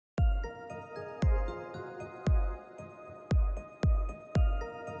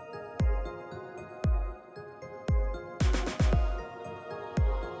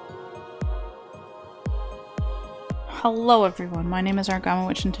Hello everyone, my name is Argama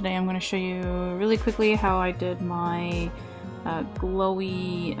Witch and today I'm going to show you really quickly how I did my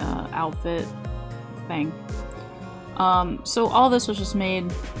glowy outfit thing. So all this was just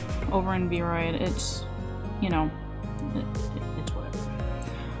made over in Vroid. It's, you know, it's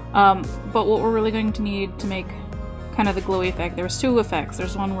whatever. But what we're really going to need to make kind of the glowy effect, there's two effects.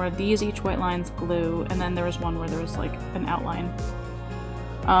 There's one where each white lines glue, and then there was one where there was like an outline.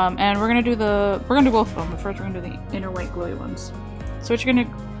 And we're gonna do both of them, but first we're gonna do the inner white glowy ones. So what you're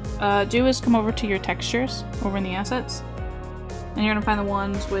gonna do is come over to your textures over in the assets, and you're gonna find the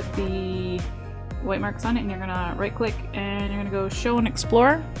ones with the white marks on it, and you're gonna right click and you're gonna go show and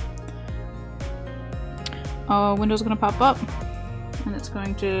explore. Window's gonna pop up and it's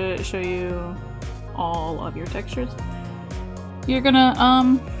going to show you all of your textures. You're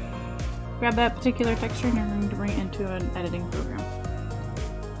gonna grab that particular texture and you're going to bring it into an editing program.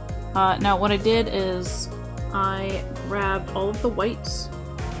 Now what I did is I grabbed all of the whites.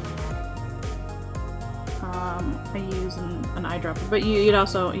 I use an eyedropper, but you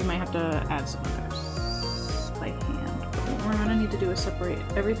might have to add some others by hand. But what we're gonna need to do is separate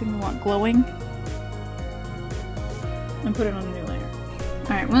everything we want glowing and put it on a new layer.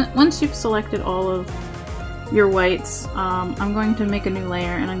 Alright, once you've selected all of your whites, I'm going to make a new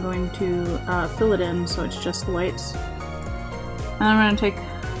layer and I'm going to fill it in so it's just the whites. And I'm going to take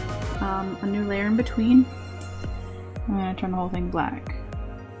a new layer in between. I'm going to turn the whole thing black.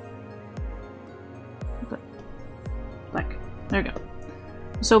 Black. There we go.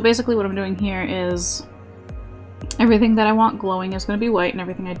 So basically what I'm doing here is everything that I want glowing is going to be white and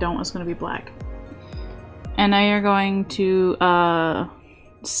everything I don't is going to be black. And now you're going to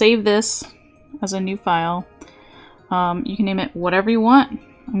save this as a new file. You can name it whatever you want.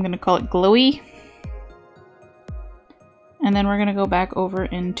 I'm going to call it glowy. And then we're going to go back over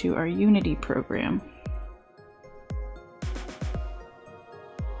into our Unity program.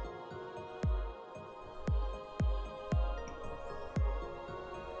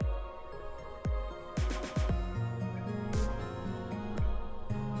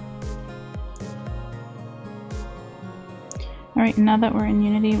 Alright, now that we're in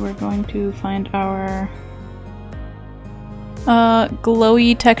Unity, we're going to find our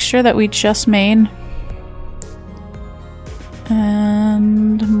glowy texture that we just made.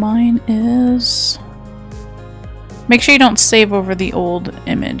 And mine is... Make sure you don't save over the old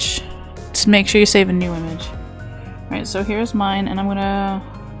image. Just make sure you save a new image. Alright, so here's mine, and I'm gonna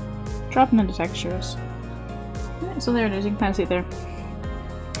drop them into textures. Alright, so there it is, you can kind of see it there.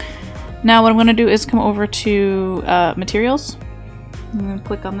 Now what I'm gonna do is come over to materials. I'm gonna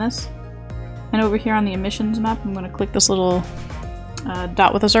click on this. And over here on the emissions map, I'm gonna click this little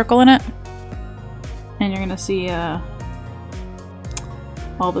dot with a circle in it. And you're gonna see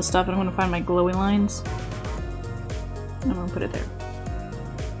all this stuff, and I'm going to find my glowy lines and I'm going to put it there.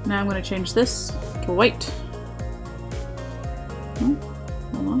 Now I'm going to change this to white. Oh,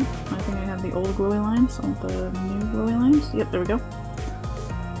 hold on, I think I have the old glowy lines, I want the new glowy lines. Yep, there we go.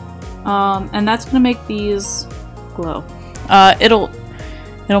 And that's going to make these glow. It'll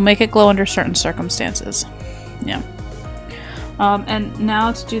make it glow under certain circumstances. Yeah. And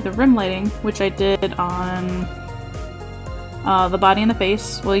now to do the rim lighting, which I did on the body and the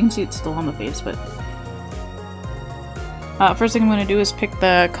face. Well, you can see it's still on the face, but first thing I'm going to do is pick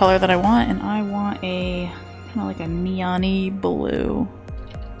the color that I want, and I want a kind of like a neon-y blue.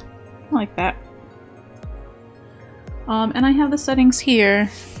 Like that. And I have the settings here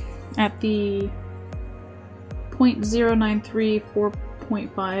at the 0.093,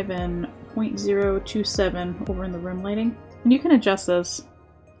 4.5, and 0.027 over in the rim lighting. And you can adjust this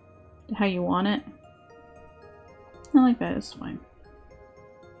to how you want it. I like that, it's fine.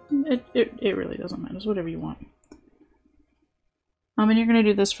 It really doesn't matter, it's whatever you want. And you're gonna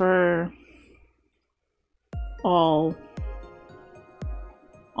do this for all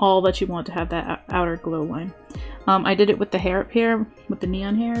that you want to have that outer glow line. I did it with the hair up here, with the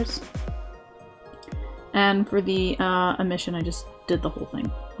neon hairs. And for the emission, I just did the whole thing.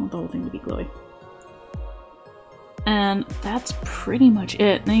 I want the whole thing to be glowy. And that's pretty much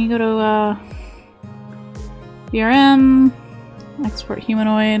it. Then you go to VRM, export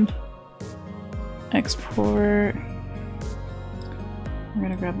humanoid, export. We're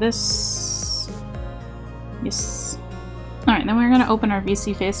gonna grab this. Yes. Alright, then we're gonna open our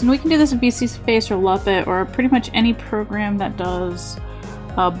Vseeface, and we can do this in Vseeface or Luppet or pretty much any program that does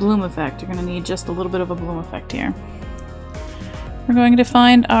a bloom effect. You're gonna need just a little bit of a bloom effect here. We're going to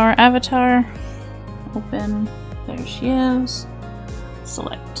find our avatar. Open. There she is.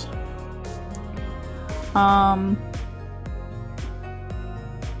 Select.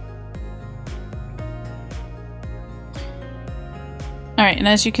 Alright, and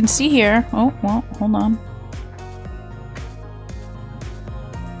as you can see here, oh, well, hold on.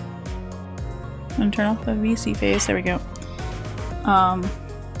 I'm gonna turn off the Vseeface, there we go.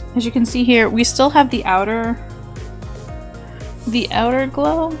 As you can see here, we still have the outer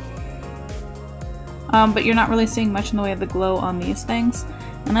glow, but you're not really seeing much in the way of the glow on these things,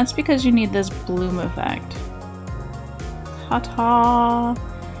 and that's because you need this bloom effect. Ta-ta!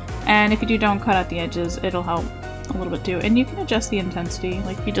 And if you don't cut out the edges, it'll help a little bit too. And you can adjust the intensity,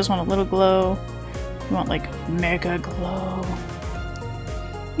 like if you just want a little glow, if you want like mega glow.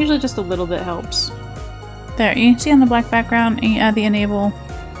 Usually just a little bit helps. There, you see on the black background, and you add the enable.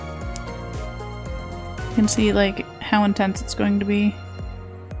 You can see like how intense it's going to be.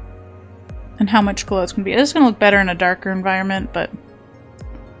 And how much glow it's going to be. It's going to look better in a darker environment, but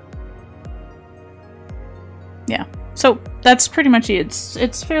yeah. So that's pretty much it.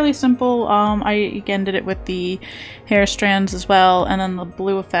 It's fairly simple. I again did it with the hair strands as well, and then the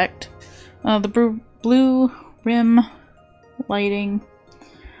blue effect. The blue rim lighting.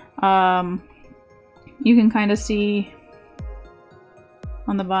 You can kind of see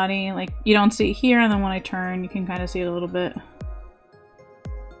on the body, like you don't see it here, and then when I turn you can kind of see it a little bit.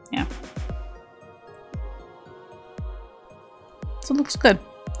 Yeah. So it looks good.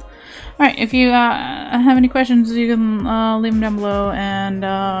 Alright, if you have any questions, you can leave them down below, and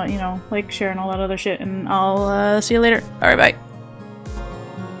you know, like, share, and all that other shit, and I'll see you later. Alright, bye.